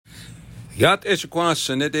Yat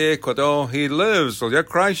ishquasan ide kodo he lives, or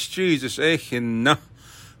Christ Jesus echin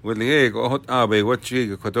will ye go hot abe what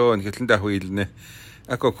jig kodo and hitlinda wheelne.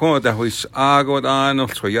 Ako kon da huis agod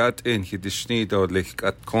anol so yat in he disneyed or lik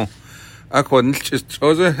at con. Ako nilchist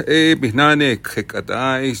oze bihnane kik at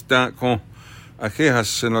eyes da con. Ake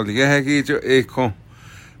has no yagi jo eko.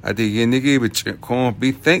 Adi yenigi which con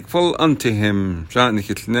be thankful unto him. Jan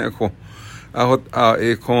hitlne ko. Ahot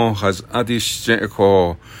eko has adis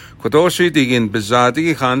jeko. Kodoshi digin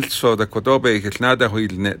bezadi hand so the kodobe hitnada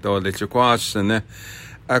wheelne do lechuasne.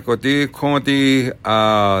 Akodi kondi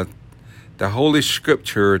the Holy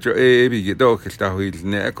Scripture jo ebi gido kilta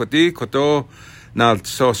wheelne. Akodi kodo now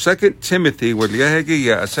so 2 Timothy will yehegi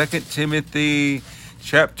ya 2 Timothy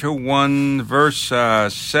chapter 1 verse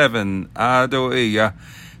 7 ado eya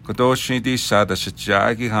kodoshi di sada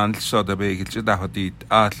shajagi hand so the begil da hodit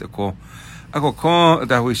atleko. Ako kon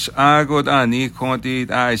da wis agod ani kon di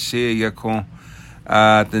I say ya kon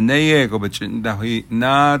the neye go bichin da wi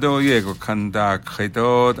nado ye go kanda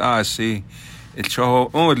khidod asi it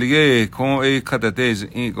cho only ye kon e kada days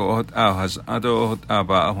e go hot has ado hot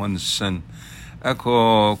aba honsen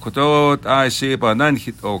ako kodod I say ba nan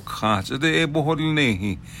hit o kha de e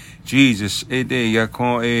boholne Jesus e de ya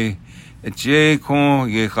kon e je kon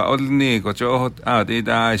ye khaolni go cho de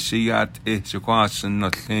da siyat e sukwasan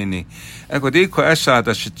notleni ako di ko asa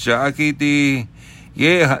da shjagi di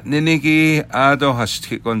ye ninigi ado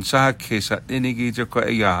hasti kon sa kesa ninigi jo ko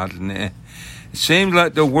yalne. It seems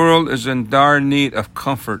like the world is in dire need of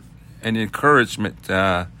comfort and encouragement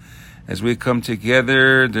as we come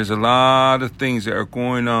together. There's a lot of things that are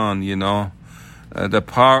going on, you know. The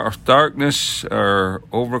power of darkness are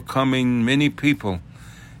overcoming many people.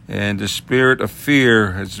 And the spirit of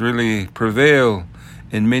fear has really prevailed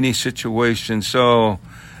in many situations. So,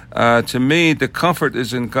 to me, the comfort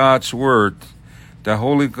is in God's Word, the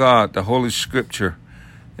Holy God, the Holy Scripture.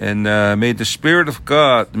 And may the Spirit of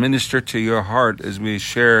God minister to your heart as we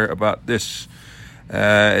share about this.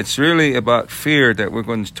 It's really about fear that we're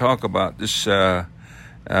going to talk about this in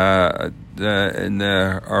our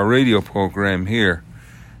radio program here.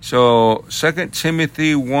 So, 2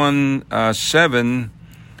 Timothy 1:7.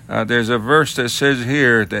 There's a verse that says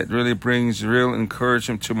here that really brings real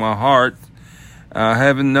encouragement to my heart.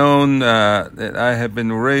 Having known that I have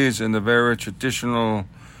been raised in a very traditional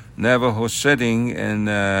Navajo setting, and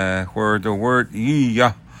where the word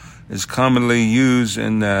 "yiya" is commonly used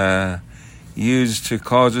and used to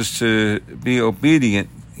cause us to be obedient,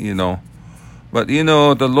 you know. But you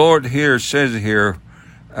know, the Lord here says here,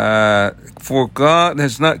 "For God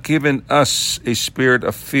has not given us a spirit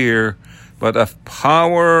of fear, but of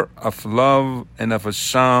power, of love, and of a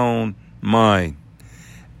sound mind."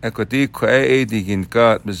 Ako di ko digin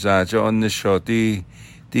God mazajo on the shoti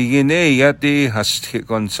digin yati hasti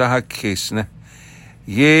kon sa hakis na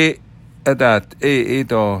ye adat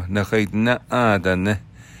ito nakait na adan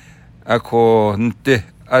ako nte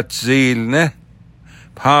at zil ne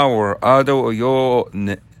power ado yo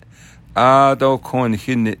ne ado kon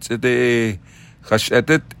hinit de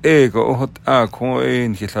khashatet ego hot a kon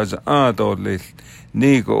in hilaz ado le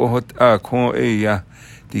nigo hot a kon ya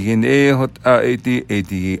digin hot a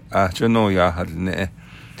edi a jono ya halne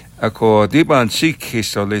ako di ban sikhi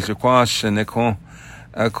so le kwasen ko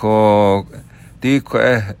ako di ko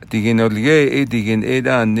digin olye digin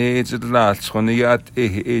eda ne zla soniyat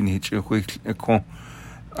in hichu ko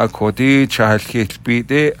ako di chalkit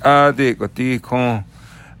bide a de ko di ko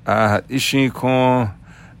ishi ko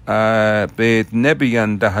bet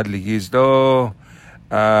nebiyan da haligizdo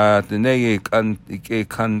the neye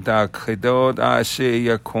kanda khidod se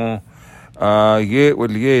yakon ye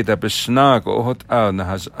will ye da besnag hot an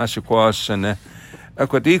has ashquasene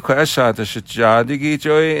akodi ko asa da shjadigi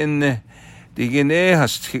joy in digine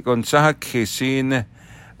has kon sa kesin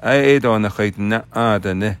ai don khidna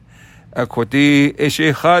adane akodi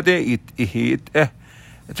eshe khade it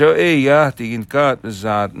jo ya digin kat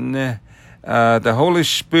zadne the Holy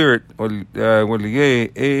Spirit will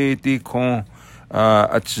ye di kon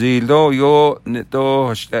atzilo yo neto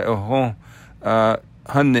ho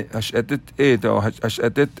hanne hashadet edo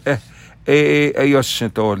hashadet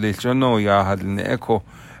ayosito lichono ya hadne echo.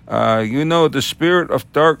 You know, the spirit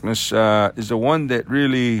of darkness is the one that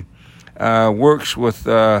really works with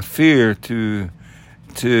fear to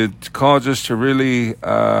cause us to really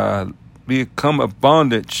become a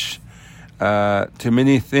bondage to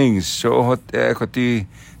many things. So hot ekoti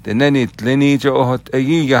the nenit leni jo hot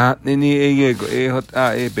ya nini ego hot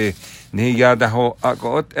ebe ni ya da ho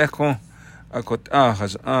agot eko akot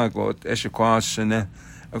has agot eshquasene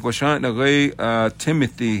akoshan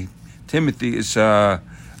Timothy is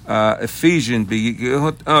Ephesians bigi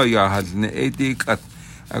hot ya hadne edik at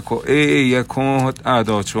ako ya kon hot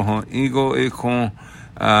ado cho ego kon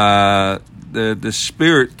the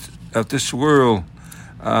spirit of this world,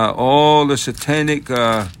 all the satanic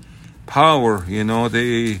power,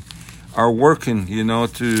 they are working,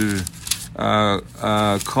 to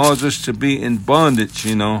cause us to be in bondage,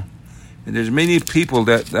 And there's many people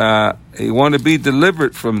that they want to be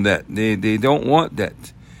delivered from that. They don't want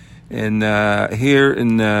that. And here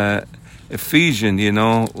in Ephesians,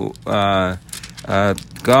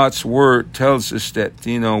 God's word tells us that,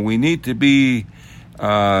 we need to be,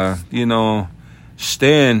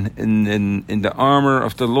 stand in the armor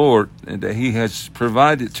of the Lord that He has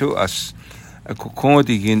provided to us.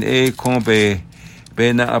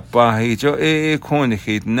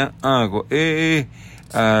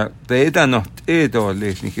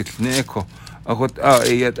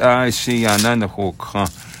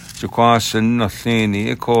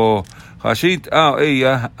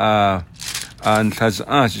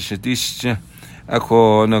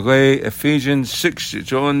 Ako nagay Ephesians 6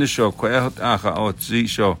 John the show kwehot aka ot zi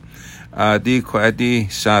show di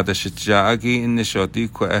kwedi sada shitjagi in the show di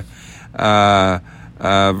kwe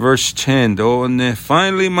verse 10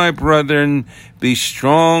 finally my brethren be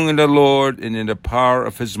strong in the Lord and in the power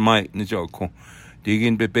of His might ni joko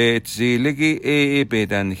digin bebet zi ligi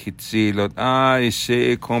bedan hit zi lot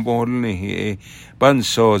se kombo ni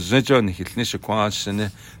banso zejon hit ni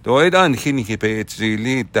shkwasne do edan hin hibet zi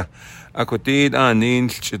lita Ako tid anin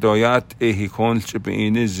chidoyat hikon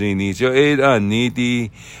chipin zini jo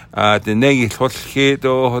anidi the negi hot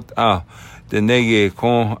hot the negi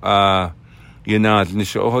kon yenad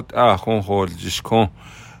nishot kon hol jiskon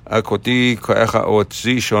ako ti ko echa ot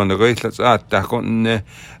zishon the reitlats takon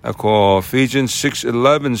ako Ephesians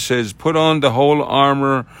 6:11 says put on the whole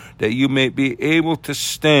armor that you may be able to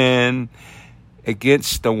stand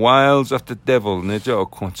against the wiles of the devil. And one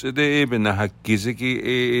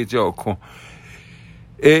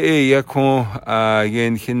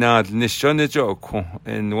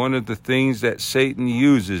of the things that Satan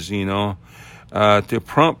uses, to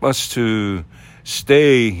prompt us to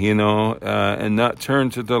stay, and not turn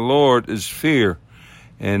to the Lord is fear.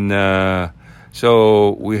 And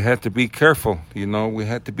so we have to be careful, we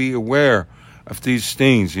have to be aware of these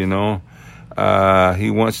things, He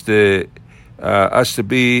wants us to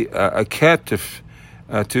be a captive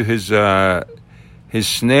to his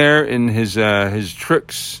snare and his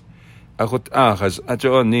tricks. Akot ahas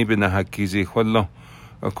ajo ni binahakizi kholo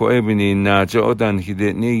ako ebini na jodan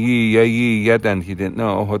hidit ni yadan hidit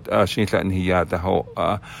no hot ashilan hiyata ho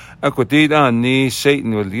akotida ni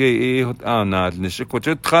Satan will ye hot anad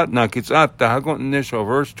nishikot khat na kitsat hagon nisho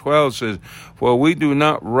verse 12 says for we do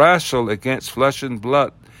not wrestle against flesh and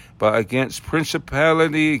blood but against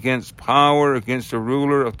principality, against power, against the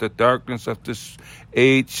ruler of the darkness of this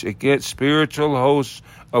age, against spiritual hosts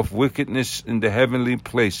of wickedness in the heavenly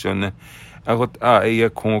place. So kon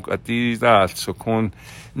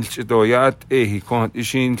nchidoyat kon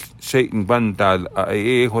ishin Satan bandal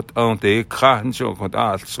hot on te khan so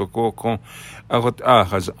so kon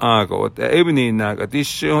has agot ebni nag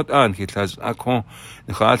adishot an hitlas akon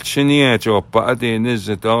khalchini jo pa de niz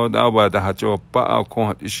do da da jo pa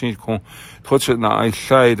kon ishin kon thotsna I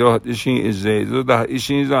side ishin is da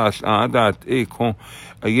ishin that kon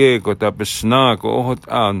go da besna go hot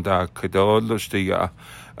an da kedolostiga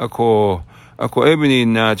ako ebni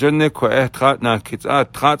na jonne ko etrat na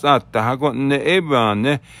kitat tratat da hagon ne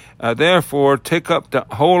eban therefore take up the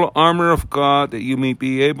whole armor of God that you may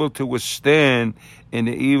be able to withstand in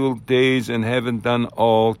the evil days and having done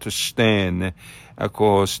all to stand.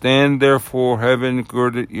 Ako stand therefore having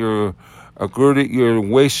girded your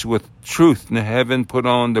waist with truth, and having put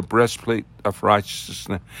on the breastplate of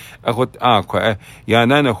righteousness.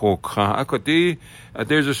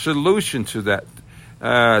 There's a solution to that.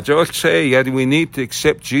 Just say that we need to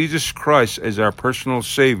accept Jesus Christ as our personal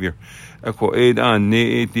Savior. That's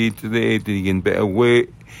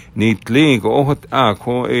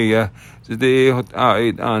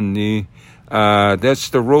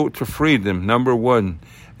the road to freedom. Number one,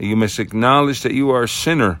 you must acknowledge that you are a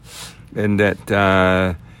sinner and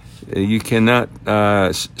that you cannot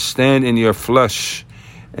stand in your flesh,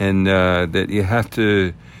 and that you have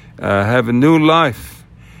to have a new life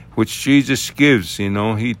which Jesus gives. He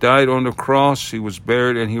died on the cross, He was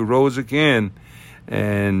buried, and He rose again.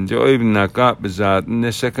 And even in 2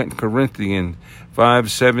 Corinthians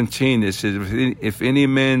 5:17, it says, if any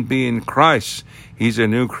man be in Christ, he's a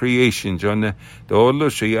new creation. John,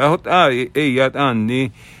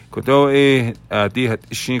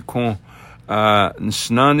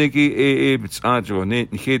 Snanigi Bitsajo,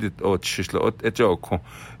 Nated or Chisla Ejoko.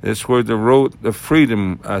 That's where the road of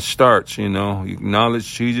freedom starts, you know. You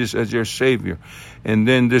acknowledge Jesus as your Savior. And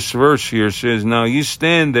then this verse here says, now you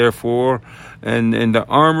stand therefore and in the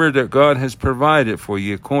armor that God has provided for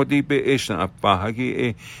you.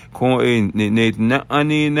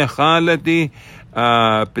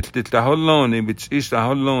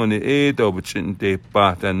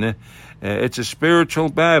 It's a spiritual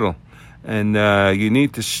battle. And you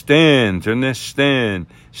need to stand, stand.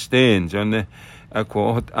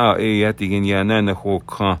 Ako yatigin yana na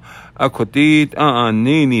hoka. Ako did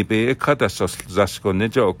nini be katasos zasko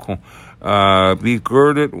nejoko. Be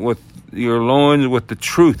girded with your loins with the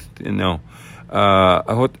truth, you know.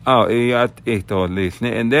 And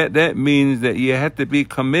that means that you have to be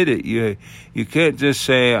committed. You can't just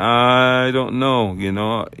say, I don't know, you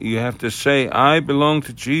know. You have to say, I belong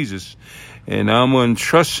to Jesus, and I'm going to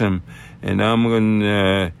trust him, and I'm going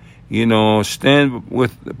to, stand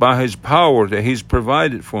by his power that he's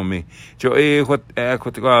provided for me. You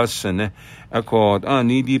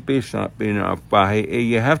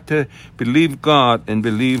have to believe God and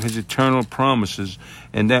believe his eternal promises,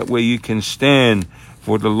 and that way you can stand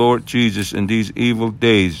for the Lord Jesus in these evil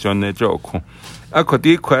days. 2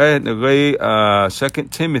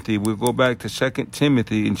 Timothy, we'll go back to 2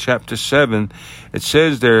 Timothy in chapter 7. It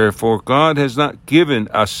says there, for God has not given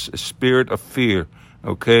us a spirit of fear.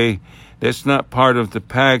 Okay, that's not part of the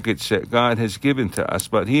package that God has given to us,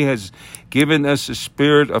 but he has given us a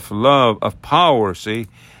spirit of love, of power, see,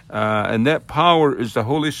 and that power is the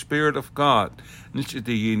Holy Spirit of God. The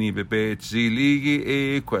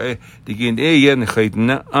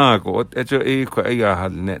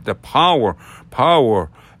power,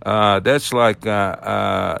 that's like,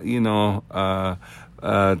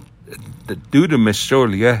 the dunamis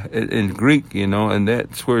in Greek, and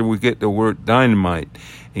that's where we get the word dynamite,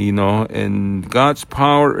 and God's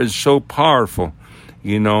power is so powerful,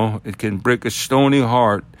 it can break a stony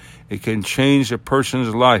heart. It can change a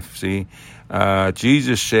person's life, see.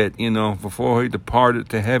 Jesus said, before he departed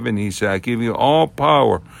to heaven, he said, I give you all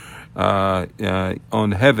power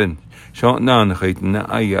on heaven. That's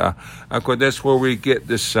where we get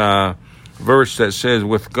this verse that says,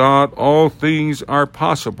 with God, all things are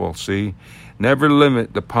possible, see. Never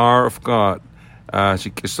limit the power of God.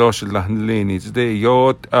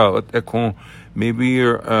 Maybe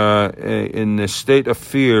you're in a state of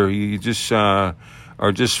fear. You just are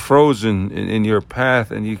just frozen in your path,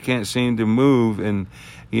 and you can't seem to move. And,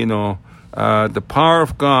 the power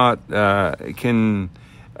of God can,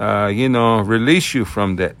 release you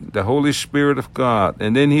from that. The Holy Spirit of God.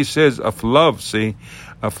 And then he says of love, see.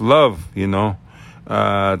 Of love,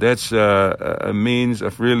 that's a means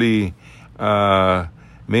of really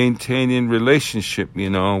maintaining relationship,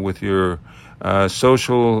 with your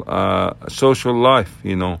social life,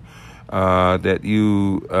 that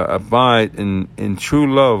you abide in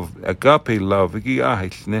true love, agape love.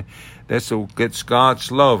 That's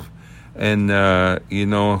God's love, and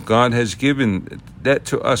God has given that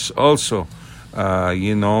to us also.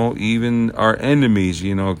 Even our enemies,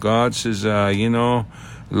 God says,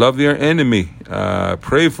 love your enemy,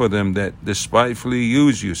 pray for them that despitefully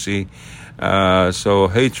use you, see. So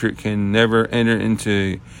hatred can never enter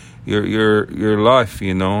into your life,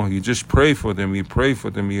 you just pray for them, you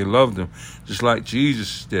love them, just like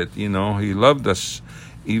Jesus did, he loved us,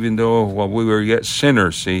 even though while we were yet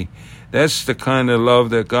sinners, see. That's the kind of love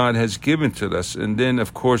that God has given to us. And then,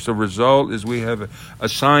 of course, the result is we have a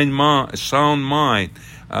sound mind,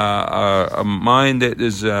 a mind that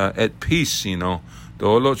is at peace,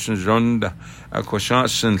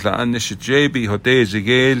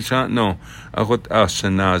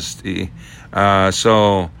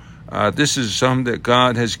 So this is something that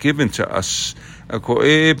God has given to us.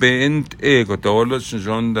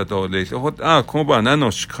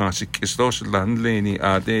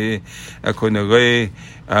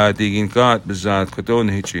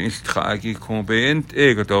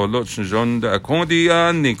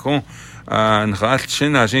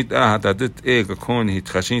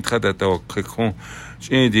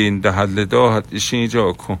 In the Hadledo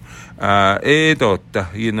Shinjoko, Edota,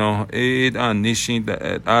 Nishin,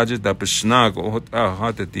 Aja da Besnago,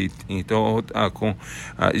 Hatati, Ito, Ako,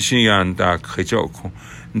 Shian Dak, Hejoko.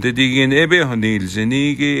 The Digin Ebe Honil,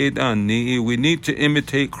 Zenigi, Edani, we need to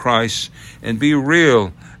imitate Christ and be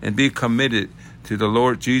real and be committed to the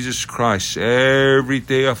Lord Jesus Christ every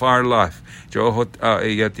day of our life. Johot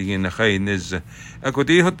Ayatin Hainiz. Ako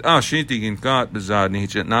di hot ashintigin kat bezadni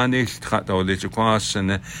hit na nicht kat ole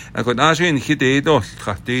kwasen. Ako ashin hite do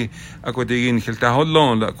khati ako digin khilta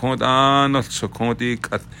hollon la kont anol so konti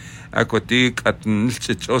kat ako di kat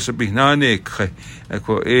nilch osabihnane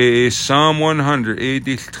ako Psalm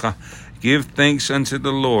 180 Give thanks unto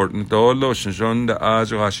the Lord. And dolo shon da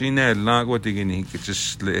azo hashine lago digini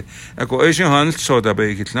kittle. Ako eshin hanl so da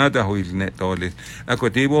be kitna da hoil net dole. Ako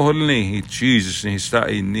dibo holni Jesus ni sta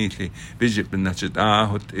in neatly. Bijip na chit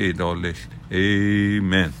hot e dole.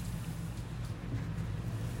 Amen.